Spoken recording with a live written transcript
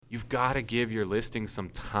you've got to give your listing some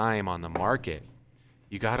time on the market.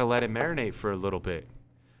 You got to let it marinate for a little bit.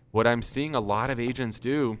 What I'm seeing a lot of agents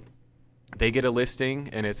do, they get a listing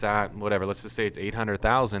and it's at whatever, let's just say it's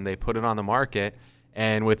 800,000. They put it on the market,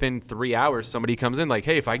 and within 3 hours, somebody comes in like,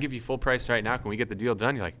 hey, if I give you full price right now, can we get the deal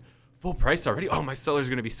done? You're like, full price already? Oh, my seller's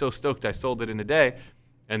going to be so stoked I sold it in a day.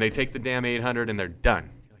 And they take the damn 800 and they're done.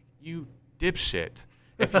 You're like, you dipshit.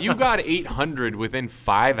 If you got 800 within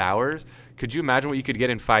 5 hours, could you imagine what you could get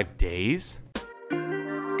in 5 days?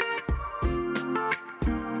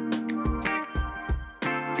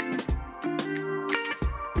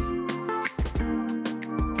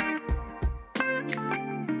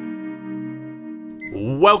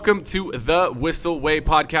 Welcome to the Whissel Way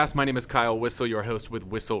podcast. My name is Kyle Whissel, your host with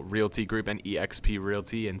Whissel Realty Group and eXp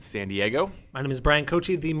Realty in San Diego. My name is Brian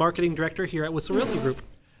Kochi, the marketing director here at Whissel Realty Group.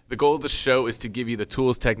 The goal of the show is to give you the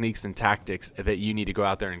tools, techniques, and tactics that you need to go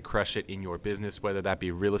out there and crush it in your business, whether that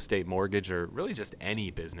be real estate, mortgage, or really just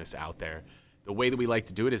any business out there. The way that we like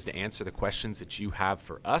to do it is to answer the questions that you have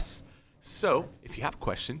for us. So if you have a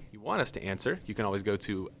question you want us to answer, you can always go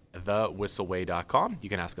to thewhisselway.com. You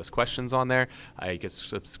can ask us questions on there. You can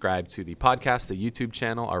subscribe to the podcast, the YouTube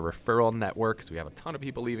channel, our referral network, because we have a ton of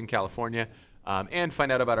people leaving California, and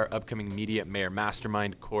find out about our upcoming Media Mayor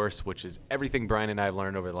Mastermind course, which is everything Brian and I have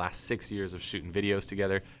learned over the last 6 years of shooting videos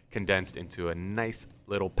together, condensed into a nice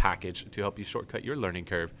little package to help you shortcut your learning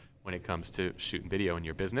curve when it comes to shooting video in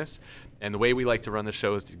your business. And the way we like to run the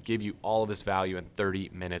show is to give you all of this value in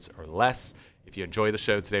 30 minutes or less. If you enjoy the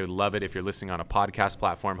show today, we'd love it. If you're listening on a podcast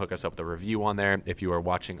platform, hook us up with a review on there. If you are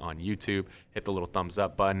watching on YouTube, hit the little thumbs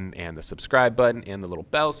up button and the subscribe button and the little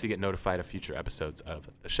bell so you get notified of future episodes of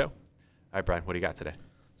the show. All right, Brian, what do you got today?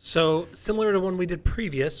 So similar to one we did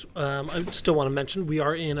previous, I still want to mention we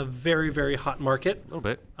are in a very, very hot market. A little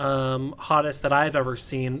bit. Hottest that I've ever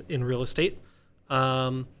seen in real estate.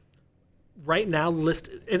 Right now, and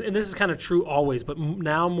this is kind of true always, but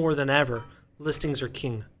now more than ever, listings are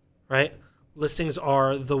king, right? Listings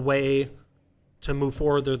are the way to move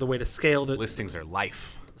forward. They're the way to scale. Listings are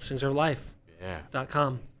life. Listings are life. Yeah.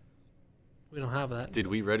 .com. We don't have that. Did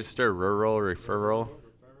we register rural referral?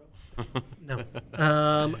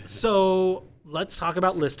 No. So let's talk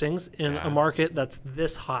about listings in a market that's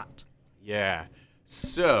this hot. Yeah.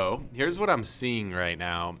 So here's what I'm seeing right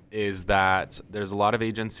now is that there's a lot of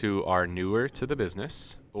agents who are newer to the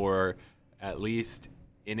business or at least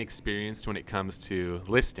inexperienced when it comes to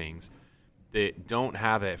listings that don't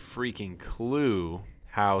have a freaking clue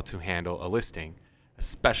how to handle a listing,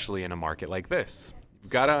 especially in a market like this.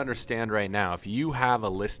 You've got to understand right now, if you have a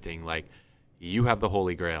listing, like you have the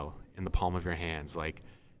Holy Grail in the palm of your hands, like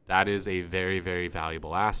that is a very, very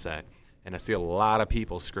valuable asset. And I see a lot of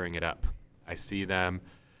people screwing it up. I see them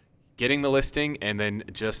getting the listing and then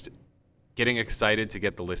just getting excited to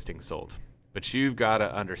get the listing sold. But you've got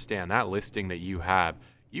to understand that listing that you have,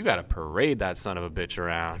 you got to parade that son of a bitch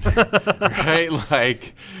around, right?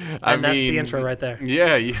 Like, and that's the intro right there.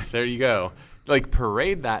 Yeah, there you go. Like,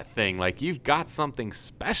 parade that thing. Like, you've got something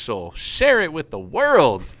special. Share it with the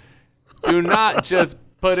world. Do not just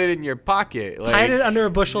put it in your pocket. Like, hide it under a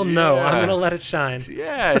bushel? Yeah. No, I'm going to let it shine.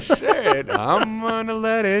 Yeah, share it. I'm going to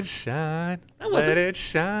let it shine. Let it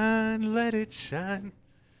shine. Let it shine.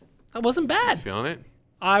 That wasn't bad. You feeling it?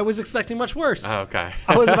 I was expecting much worse. Oh, okay.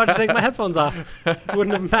 I was about to take my headphones off. It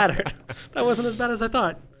wouldn't have mattered. That wasn't as bad as I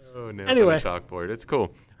thought. Oh, no. Anyway. It's on the chalkboard. It's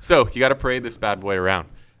cool. So you got to parade this bad boy around.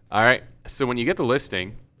 All right. So when you get the listing,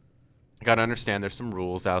 you got to understand there's some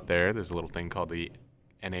rules out there. There's a little thing called the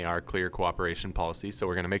NAR Clear Cooperation Policy. So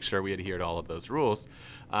we're going to make sure we adhere to all of those rules.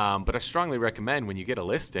 But I strongly recommend when you get a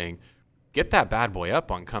listing, get that bad boy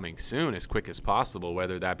up on coming soon as quick as possible,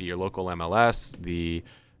 whether that be your local MLS, the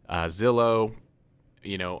Zillow,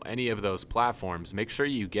 any of those platforms. Make sure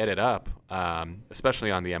you get it up,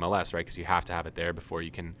 especially on the MLS, right? Because you have to have it there before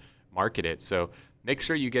you can market it. So make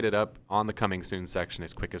sure you get it up on the coming soon section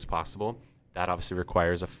as quick as possible. That obviously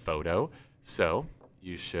requires a photo. So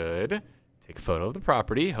you should take a photo of the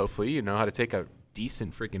property. Hopefully you know how to take a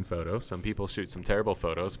decent freaking photo. Some people shoot some terrible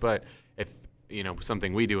photos, but if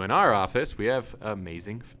something we do in our office, we have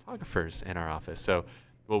amazing photographers in our office. So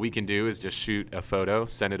what we can do is just shoot a photo,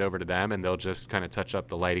 send it over to them, and they'll just kind of touch up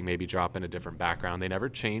the lighting, maybe drop in a different background. They never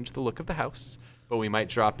change the look of the house, but we might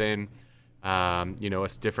drop in, a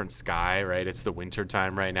different sky, right? It's the winter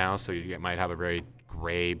time right now, so you might have a very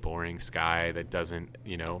gray, boring sky that doesn't,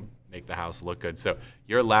 make the house look good. So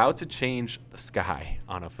you're allowed to change the sky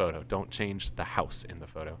on a photo. Don't change the house in the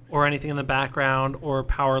photo. Or anything in the background or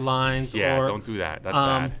power lines. Yeah, don't do that. That's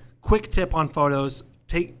bad. Quick tip on photos.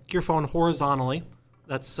 Take your phone horizontally.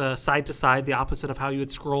 That's side to side, the opposite of how you would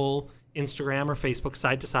scroll Instagram or Facebook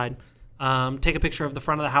side to side. Take a picture of the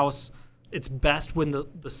front of the house. It's best when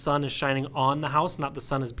the sun is shining on the house, not the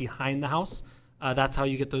sun is behind the house. That's how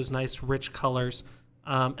you get those nice rich colors.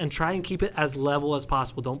 And try and keep it as level as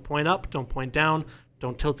possible. Don't point up, don't point down,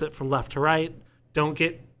 don't tilt it from left to right. Don't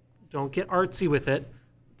get artsy with it.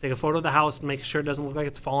 Take a photo of the house, make sure it doesn't look like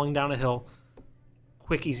it's falling down a hill.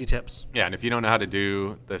 Quick, easy tips. Yeah, and if you don't know how to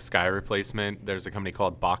do the sky replacement, there's a company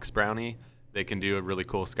called Box Brownie. They can do a really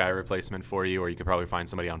cool sky replacement for you, or you could probably find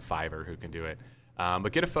somebody on Fiverr who can do it.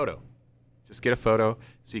 But get a photo. Just get a photo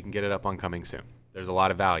so you can get it up on Coming Soon. There's a lot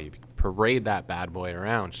of value. Parade that bad boy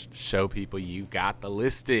around. Show people you got the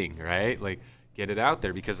listing, right? Like, get it out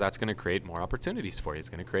there, because that's going to create more opportunities for you. It's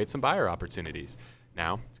going to create some buyer opportunities.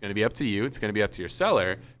 Now, it's going to be up to you. It's going to be up to your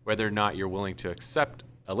seller whether or not you're willing to accept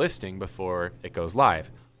a listing before it goes live.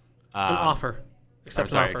 An offer.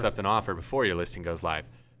 Accept an offer before your listing goes live.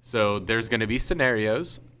 So there's going to be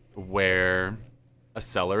scenarios where a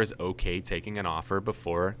seller is okay taking an offer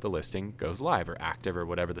before the listing goes live or active or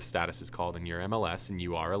whatever the status is called in your MLS, and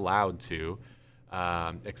you are allowed to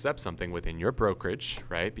accept something within your brokerage,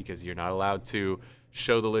 right? Because you're not allowed to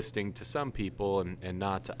show the listing to some people and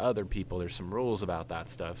not to other people. There's some rules about that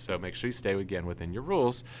stuff, so make sure you stay again within your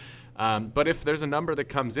rules. But if there's a number that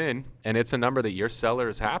comes in and it's a number that your seller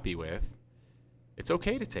is happy with, it's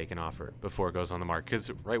okay to take an offer before it goes on the market,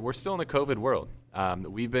 because right, we're still in the COVID world.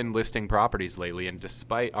 We've been listing properties lately, and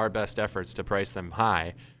despite our best efforts to price them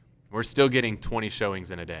high, we're still getting 20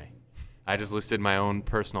 showings in a day. I just listed my own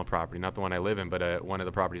personal property, not the one I live in, but one of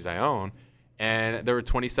the properties I own, and there were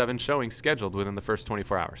 27 showings scheduled within the first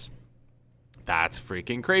 24 hours. That's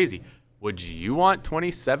freaking crazy. Would you want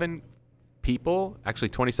 27 people, actually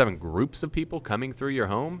 27 groups of people coming through your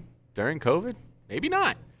home during COVID? Maybe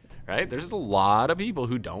not, right? There's a lot of people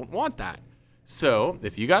who don't want that. So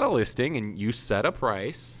if you got a listing and you set a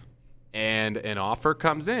price and an offer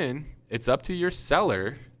comes in, it's up to your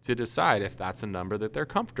seller to decide if that's a number that they're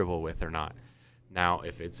comfortable with or not. Now,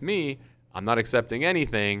 if it's me, I'm not accepting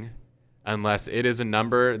anything unless it is a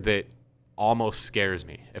number that almost scares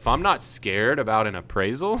me. If I'm not scared about an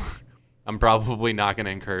appraisal, I'm probably not going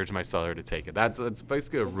to encourage my seller to take it. That's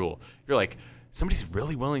basically a rule. If you're like, somebody's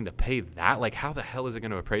really willing to pay that, like how the hell is it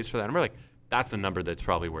going to appraise for that number? Like, that's a number that's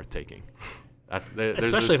probably worth taking.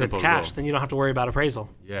 Especially if it's cash, then you don't have to worry about appraisal.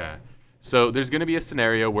 Yeah. So there's going to be a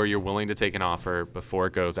scenario where you're willing to take an offer before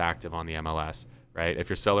it goes active on the MLS, right? If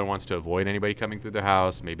your seller wants to avoid anybody coming through the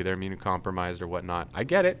house, maybe they're immunocompromised or whatnot, I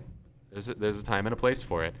get it. There's a time and a place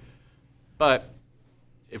for it. But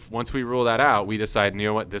if once we rule that out, we decide, you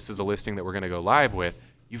know what, this is a listing that we're going to go live with,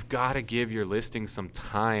 you've got to give your listing some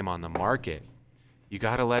time on the market. You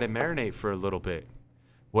got to let it marinate for a little bit.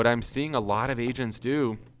 What I'm seeing a lot of agents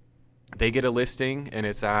do, they get a listing and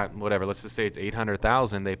it's at whatever, let's just say it's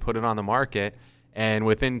 800,000. They put it on the market, and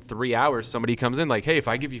within 3 hours, somebody comes in like, hey, if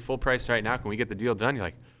I give you full price right now, can we get the deal done? You're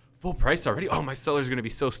like, full price already? Oh, my seller's going to be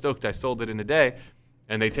so stoked I sold it in a day.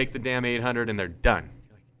 And they take the damn 800 and they're done.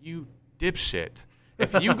 You're like, you dipshit.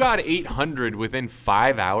 If you got 800 within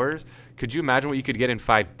 5 hours, could you imagine what you could get in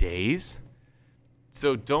 5 days?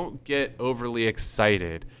 So don't get overly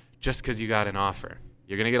excited just because you got an offer.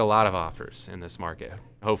 You're going to get a lot of offers in this market,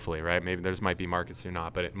 hopefully, right? Maybe there's might be markets you're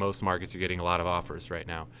not, but at most markets you're getting a lot of offers right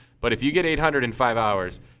now. But if you get 800 in 5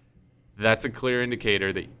 hours, that's a clear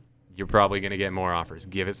indicator that you're probably going to get more offers.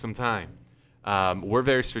 Give it some time. We're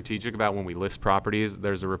very strategic about when we list properties.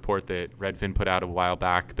 There's a report that Redfin put out a while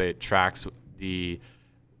back that tracks the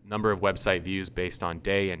number of website views based on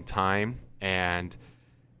day and time, and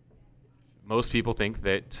most people think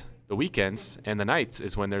that the weekends and the nights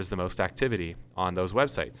is when there's the most activity on those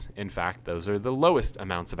websites. In fact, those are the lowest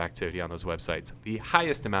amounts of activity on those websites. The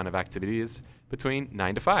highest amount of activity is between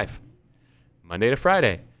 9 to 5, Monday to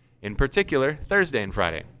Friday, in particular Thursday and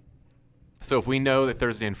Friday. So if we know that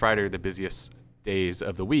Thursday and Friday are the busiest days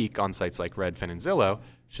of the week on sites like Redfin and Zillow,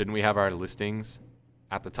 shouldn't we have our listings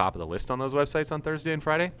at the top of the list on those websites on Thursday and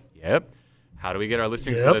Friday? Yep. How do we get our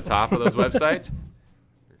listings to the top of those websites?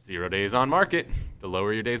 0 days on market. The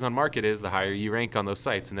lower your days on market is, the higher you rank on those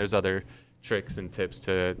sites. And there's other tricks and tips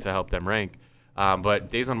to help them rank. But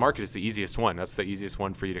days on market is the easiest one. That's the easiest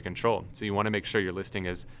one for you to control. So you want to make sure your listing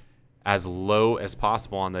is as low as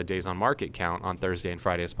possible on the days on market count on Thursday and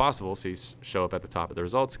Friday as possible, so you show up at the top of the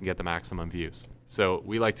results and get the maximum views. So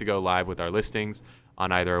we like to go live with our listings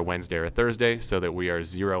on either a Wednesday or a Thursday so that we are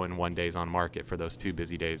 0 and 1 days on market for those 2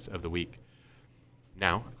 busy days of the week.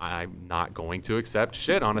 Now, I'm not going to accept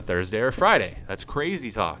shit on a Thursday or Friday. That's crazy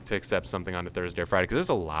talk to accept something on a Thursday or Friday, because there's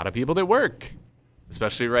a lot of people that work,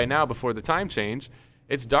 especially right now before the time change.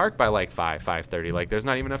 It's dark by like 5:30. Like, there's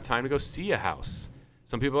not even enough time to go see a house.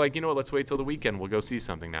 Some people are like, you know what, let's wait till the weekend. We'll go see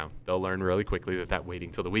something now. They'll learn really quickly that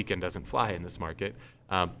waiting till the weekend doesn't fly in this market.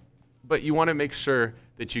 But you want to make sure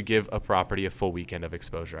that you give a property a full weekend of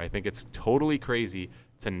exposure. I think it's totally crazy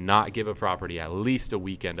to not give a property at least a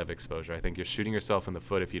weekend of exposure. I think you're shooting yourself in the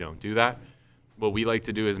foot if you don't do that. What we like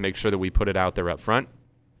to do is make sure that we put it out there up front,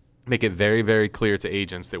 make it very, very clear to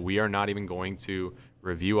agents that we are not even going to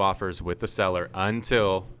review offers with the seller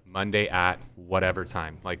until Monday at whatever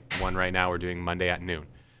time. Like one right now, we're doing Monday at noon.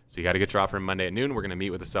 So you got to get your offer in Monday at noon. We're going to meet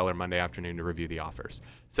with the seller Monday afternoon to review the offers.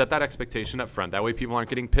 Set that expectation up front. That way people aren't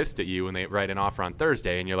getting pissed at you when they write an offer on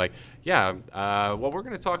Thursday and you're like, yeah, well, we're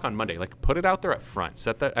going to talk on Monday. Like put it out there up front.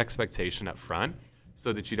 Set that expectation up front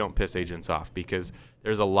so that you don't piss agents off, because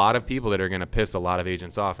there's a lot of people that are going to piss a lot of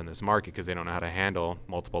agents off in this market because they don't know how to handle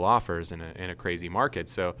multiple offers in a crazy market.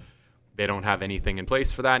 So they don't have anything in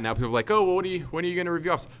place for that. Now people are like, oh, well, when are you going to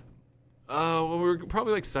review offers? Well, we're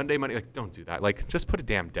probably like Sunday, Monday. Like, don't do that. Like, just put a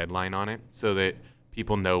damn deadline on it so that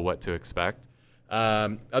people know what to expect.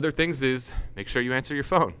 Other things is make sure you answer your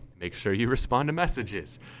phone. Make sure you respond to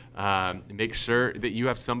messages. Make sure that you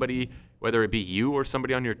have somebody, whether it be you or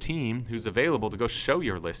somebody on your team, who's available to go show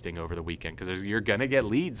your listing over the weekend, because you're going to get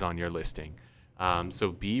leads on your listing.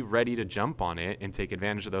 So be ready to jump on it and take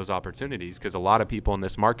advantage of those opportunities, because a lot of people in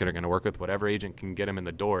this market are going to work with whatever agent can get them in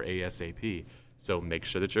the door ASAP. So make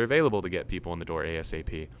sure that you're available to get people in the door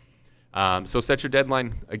ASAP. So set your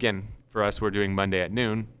deadline. Again, for us, we're doing Monday at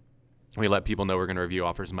noon. We let people know we're going to review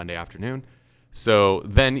offers Monday afternoon. So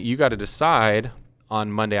then you got to decide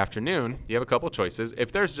on Monday afternoon. You have a couple choices.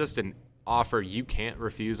 If there's just an offer you can't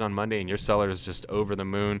refuse on Monday and your seller is just over the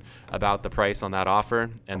moon about the price on that offer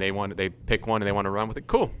and they pick one and they want to run with it,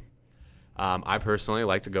 cool. I personally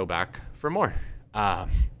like to go back for more.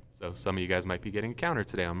 So some of you guys might be getting a counter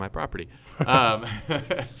today on my property.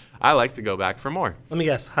 I like to go back for more. Let me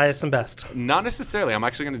guess, highest and best. Not necessarily. I'm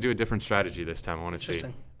actually going to do a different strategy this time. I want to see.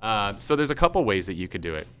 So there's a couple ways that you could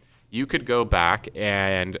do it. You could go back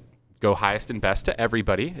and go highest and best to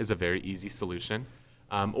everybody is a very easy solution.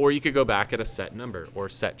 Or you could go back at a set number or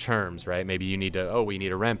set terms, right? Maybe you need we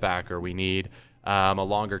need a rent back, or we need a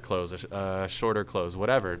longer close, a shorter close,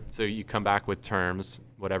 whatever. So you come back with terms,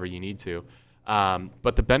 whatever you need to.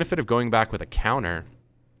 But the benefit of going back with a counter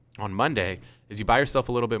on Monday is you buy yourself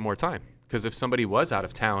a little bit more time. Because if somebody was out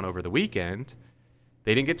of town over the weekend,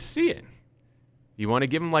 they didn't get to see it. You want to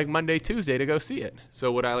give them like Monday, Tuesday to go see it.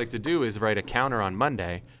 So what I like to do is write a counter on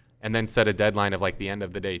Monday and then set a deadline of like the end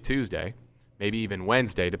of the day Tuesday, maybe even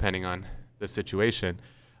Wednesday, depending on the situation.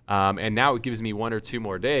 And now it gives me 1 or 2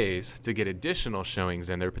 more days to get additional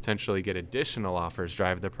showings in there, potentially get additional offers,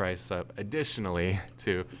 drive the price up additionally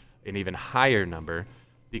to an even higher number,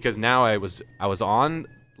 because now I was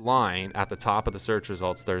online at the top of the search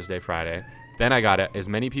results Thursday, Friday. Then I got as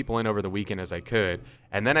many people in over the weekend as I could,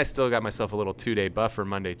 and then I still got myself a little 2-day buffer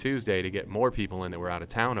Monday, Tuesday to get more people in that were out of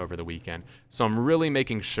town over the weekend. So I'm really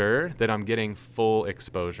making sure that I'm getting full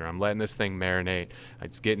exposure. I'm letting this thing marinate.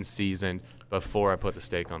 It's getting seasoned before I put the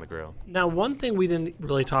steak on the grill. Now, one thing we didn't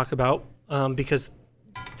really talk about, because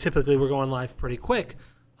typically we're going live pretty quick,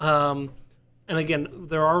 and again,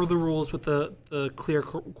 there are the rules with the clear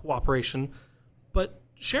cooperation, but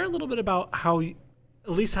share a little bit about how, at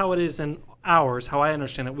least how it is in ours, how I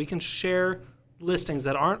understand it. We can share listings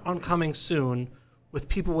that aren't on coming soon with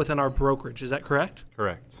people within our brokerage. Is that correct?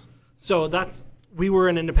 Correct. So we were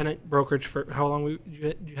an independent brokerage for how long?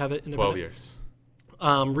 You have it? 12 years.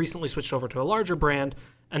 Recently switched over to a larger brand,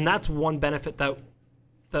 and that's one benefit that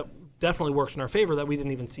definitely works in our favor that we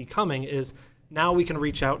didn't even see coming is now we can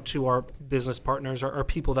reach out to our business partners or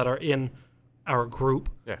people that are in our group,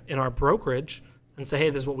 in our brokerage, and say, hey,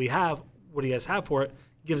 this is what we have. What do you guys have for it?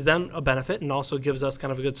 Gives them a benefit and also gives us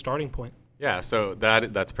kind of a good starting point. Yeah, so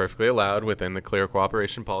that's perfectly allowed within the clear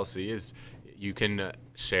cooperation policy is you can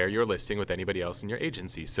share your listing with anybody else in your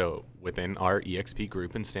agency. So within our EXP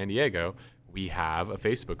group in San Diego, we have a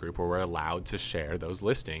Facebook group where we're allowed to share those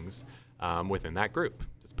listings within that group.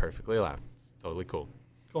 It's perfectly allowed. It's totally cool.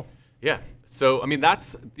 Cool. Yeah. So, I mean,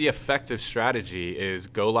 that's the effective strategy is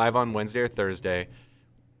go live on Wednesday or Thursday,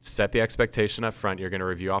 set the expectation up front. You're going to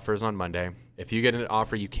review offers on Monday. If you get an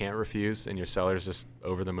offer you can't refuse and your seller's just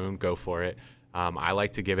over the moon, go for it. I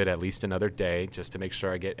like to give it at least another day just to make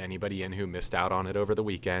sure I get anybody in who missed out on it over the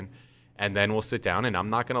weekend. And then we'll sit down, and I'm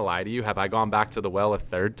not going to lie to you. Have I gone back to the well a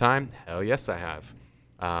third time? Hell yes, I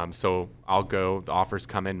have. So I'll go. The offers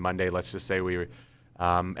come in Monday. Let's just say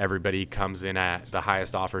everybody comes in at the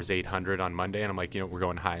highest offer is 800 on Monday, and I'm like, we're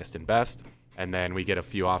going highest and best. And then we get a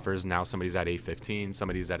few offers. Now somebody's at 815,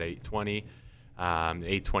 somebody's at 820.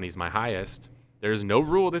 820 is my highest. There's no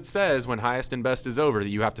rule that says when highest and best is over that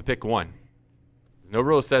you have to pick one. There's no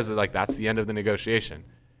rule that says that like that's the end of the negotiation.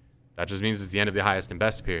 That just means it's the end of the highest and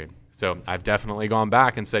best period. So I've definitely gone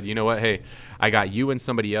back and said, you know what? Hey, I got you and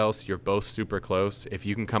somebody else. You're both super close. If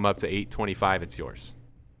you can come up to 825, it's yours.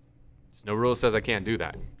 There's no rule that says I can't do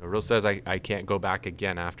that. No rule says I can't go back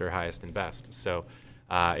again after highest and best. So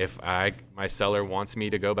if my seller wants me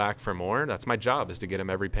to go back for more, that's my job, is to get him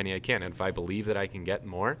every penny I can. And if I believe that I can get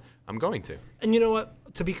more, I'm going to. And you know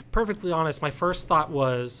what? To be perfectly honest, my first thought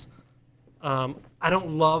was, I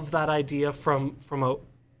don't love that idea from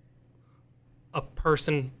a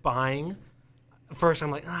person buying. First,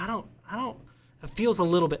 I'm like, I don't. It feels a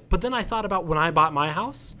little bit. But then I thought about when I bought my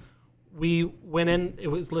house. We went in. It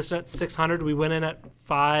was listed at $600. We went in at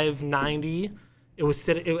 $590.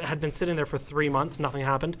 It had been sitting there for 3 months. Nothing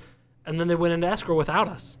happened, and then they went into escrow without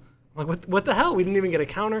us. I'm like, what the hell? We didn't even get a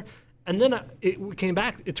counter. And then it came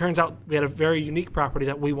back. It turns out we had a very unique property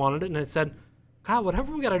that we wanted, and it said, God,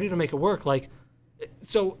 whatever we got to do to make it work. Like,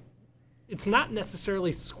 so it's not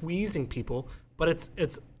necessarily squeezing people, but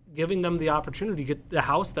it's giving them the opportunity to get the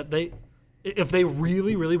house that if they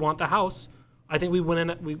really, really want the house. I think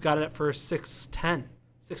we got it for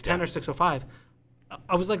 610 or 605.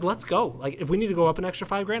 I was like, let's go. Like, if we need to go up an extra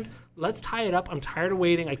 $5,000, let's tie it up. I'm tired of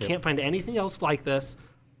waiting. I can't find anything else like this.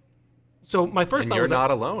 So my first thought was, you're not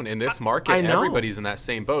alone in this market. Everybody's in that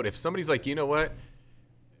same boat. If somebody's like, you know what?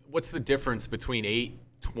 What's the difference between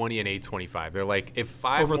 820 and 825? They're like, if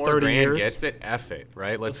 $5 more grand gets it, F it,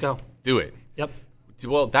 right? Let's go. Do it. Yep.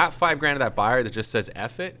 Well, that $5,000 of that buyer that just says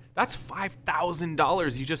F it, that's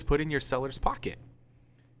 $5,000 you just put in your seller's pocket.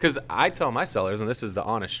 Because I tell my sellers, and this is the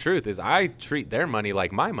honest truth, is I treat their money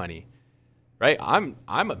like my money, right? I'm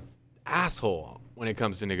an asshole when it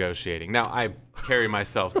comes to negotiating. Now, I carry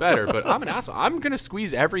myself better, but I'm an asshole. I'm going to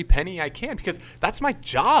squeeze every penny I can because that's my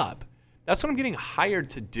job. That's what I'm getting hired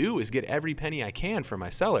to do, is get every penny I can for my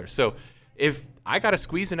seller. So if I got to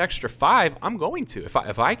squeeze an extra $5, I'm going to.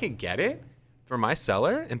 If I can get it for my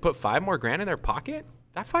seller and put $5 more in their pocket,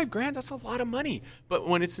 that $5,000, that's a lot of money. But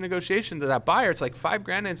when it's a negotiation to that buyer, it's like $5,000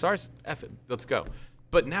 and it's ours. F it, let's go.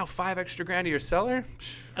 But now $5 extra to your seller.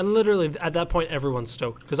 And literally at that point, everyone's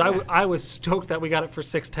stoked, because I was stoked that we got it for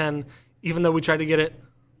 610, even though we tried to get it,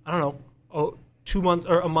 I don't know, 2 months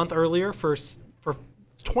or a month earlier for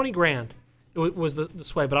 $20,000. It was the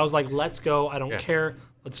sway, but I was like, let's go. I don't care.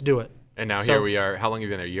 Let's do it. And now here we are. How long have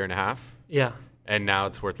you been there? A year and a half? Yeah. And now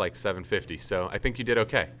it's worth like $750. So I think you did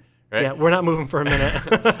okay. Right? Yeah, we're not moving for a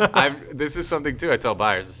minute. This is something too I tell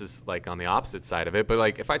buyers. This is like on the opposite side of it. But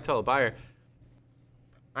like if I tell a buyer,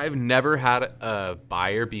 I've never had a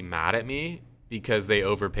buyer be mad at me because they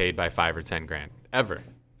overpaid by $5,000 or $10,000 ever.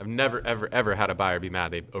 I've never ever had a buyer be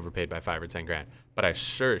mad they overpaid by $5,000 or $10,000. But I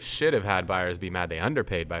sure should have had buyers be mad they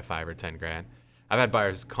underpaid by $5,000 or $10,000. I've had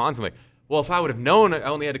buyers constantly, well, if I would have known I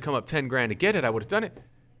only had to come up $10,000 to get it, I would have done it.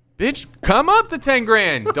 Bitch, come up to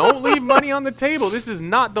 $10,000. Don't leave money on the table. This is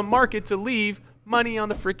not the market to leave money on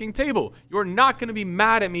the freaking table. You're not going to be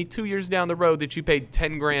mad at me 2 years down the road that you paid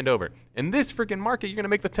 $10,000 over. In this freaking market, you're going to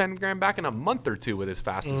make the $10,000 back in a month or two with as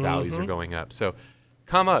fast as values are going up. So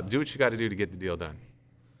come up. Do what you got to do to get the deal done.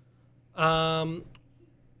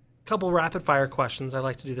 Couple rapid fire questions. I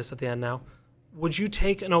like to do this at the end now. Would you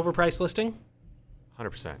take an overpriced listing?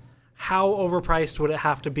 100%. How overpriced would it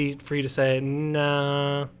have to be for you to say,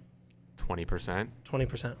 nah? 20%.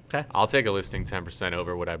 20%. Okay. I'll take a listing 10%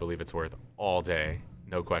 over what I believe it's worth all day.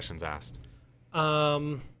 No questions asked.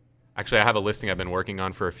 Actually, I have a listing I've been working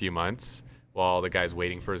on for a few months while the guy's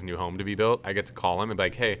waiting for his new home to be built. I get to call him and be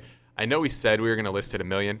like, hey, I know we said we were going to list at $1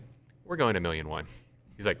 million. We're going to $1.1 million.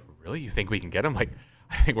 He's like, really? You think we can get him? Like,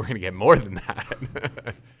 I think we're going to get more than that.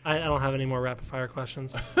 I don't have any more rapid fire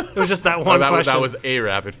questions. It was just that one question. That was a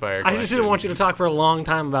rapid fire question. I just didn't want you to talk for a long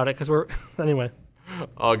time about it because anyway.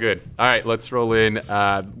 All good. All right, let's roll in.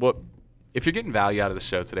 If you're getting value out of the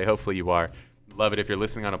show today, hopefully you are. Love it. If you're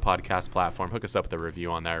listening on a podcast platform, hook us up with a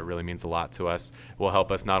review on there. It really means a lot to us. It will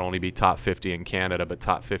help us not only be top 50 in Canada, but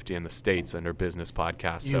top 50 in the States under business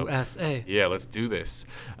podcasts. USA. Yeah, let's do this.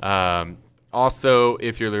 Also,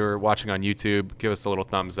 if you're watching on YouTube, give us a little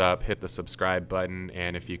thumbs up, hit the subscribe button,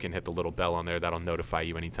 and if you can hit the little bell on there, that'll notify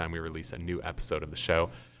you anytime we release a new episode of the show.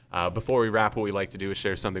 Before we wrap, what we like to do is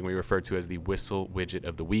share something we refer to as the Whissel widget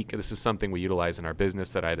of the week. This is something we utilize in our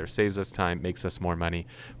business that either saves us time, makes us more money,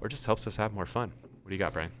 or just helps us have more fun. What do you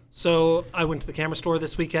got, Brian? So I went to the camera store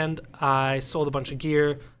this weekend. I sold a bunch of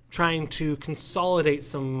gear, trying to consolidate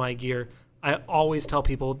some of my gear. I always tell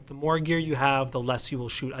people, the more gear you have, the less you will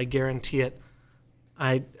shoot. I guarantee it.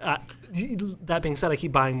 That being said, I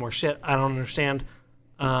keep buying more shit. I don't understand.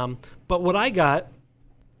 But what I got...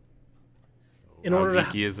 How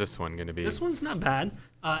geeky is this one going to be? This one's not bad.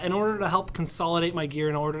 in order to help consolidate my gear,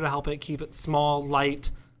 in order to help it keep it small,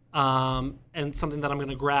 light, and something that I'm going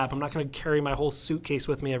to grab. I'm not going to carry my whole suitcase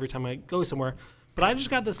with me every time I go somewhere. But I just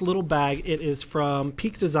got this little bag. It is from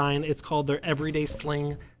Peak Design. It's called their Everyday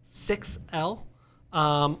Sling 6L.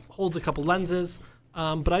 Holds a couple lenses.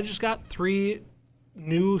 But I just got 3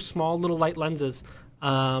 new small little light lenses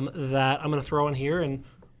that I'm going to throw in here. And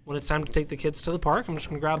when it's time to take the kids to the park, I'm just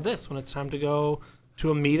going to grab this. When it's time to go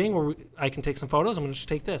to a meeting where I can take some photos, I'm going to just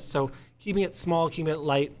take this. So keeping it small, keeping it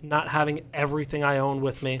light, not having everything I own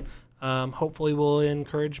with me, hopefully will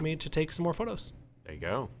encourage me to take some more photos. There you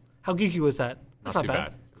go. How geeky was that? That's not too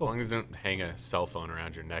bad. Cool. As long as you don't hang a cell phone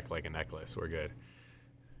around your neck like a necklace, we're good.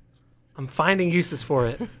 I'm finding uses for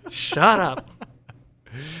it. Shut up.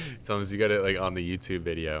 Sometimes you got it like on the YouTube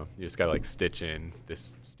video. You just got to like stitch in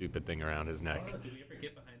this stupid thing around his neck. Did we ever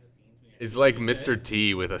get behind the scenes? It's like Mr.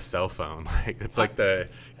 T with a cell phone. Like it's like the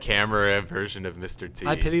camera version of Mr. T.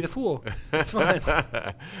 I pity the fool. That's fine. All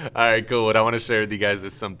right, cool. What I want to share with you guys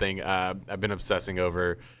is something I've been obsessing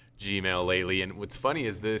over Gmail lately. And what's funny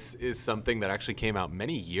is this is something that actually came out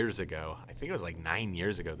many years ago. I think it was like 9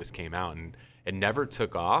 years ago this came out, and it never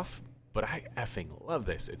took off. But I effing love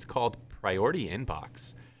this. It's called Priority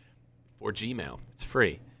Inbox for Gmail. It's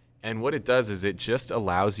free. And what it does is it just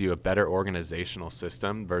allows you a better organizational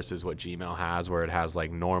system versus what Gmail has, where it has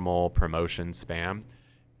like normal, promotion, spam.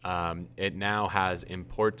 It now has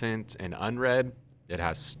important and unread. It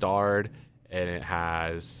has starred, and it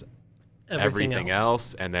has everything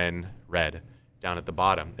else, and then read down at the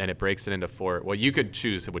bottom. And it breaks it into 4. Well, you could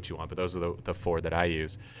choose what you want, but those are the 4 that I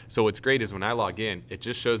use. So what's great is when I log in, it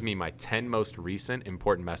just shows me my 10 most recent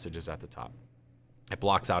important messages at the top. It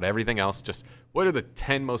blocks out everything else. Just what are the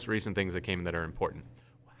 10 most recent things that came in that are important?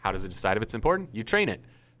 How does it decide if it's important? You train it.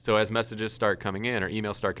 So as messages start coming in or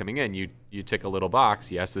emails start coming in, you tick a little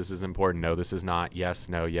box. Yes, this is important. No, this is not. Yes,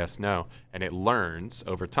 no, yes, no. And it learns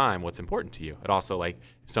over time what's important to you. It also, like,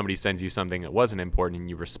 if somebody sends you something that wasn't important and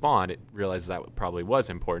you respond, it realizes that probably was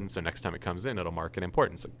important. So next time it comes in, it'll mark it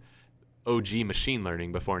important. So OG machine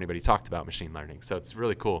learning before anybody talked about machine learning. So it's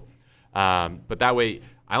really cool. But that way,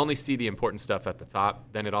 I only see the important stuff at the top.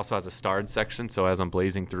 Then it also has a starred section. So as I'm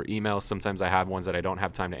blazing through emails, sometimes I have ones that I don't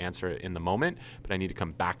have time to answer in the moment, but I need to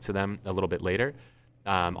come back to them a little bit later.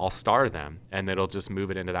 I'll star them, and it'll just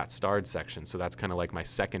move it into that starred section. So that's kind of like my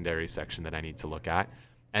secondary section that I need to look at.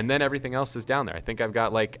 And then everything else is down there. I think I've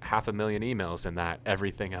got like 500,000 emails in that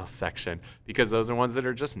everything else section because those are ones that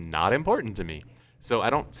are just not important to me. So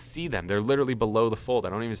I don't see them. They're literally below the fold.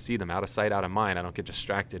 I don't even see them. Out of sight, out of mind. I don't get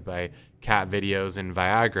distracted by cat videos and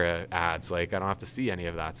Viagra ads. Like, I don't have to see any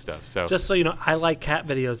of that stuff. So just so you know, I like cat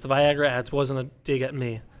videos. The Viagra ads wasn't a dig at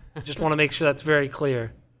me. Just want to make sure that's very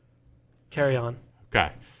clear. Carry on.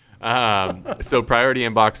 Okay. So Priority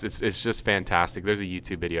Inbox, it's just fantastic. There's a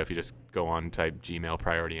YouTube video. If you just go on, type Gmail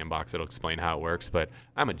Priority Inbox, it'll explain how it works. But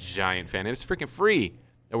I'm a giant fan, and it's freaking free.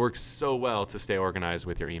 It works so well to stay organized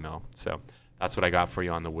with your email. So that's what I got for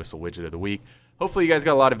you on the Whissel Widget of the Week. Hopefully you guys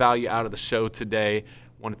got a lot of value out of the show today. I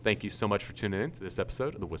want to thank you so much for tuning in to this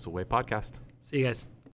episode of the Whissel Way Podcast. See you guys.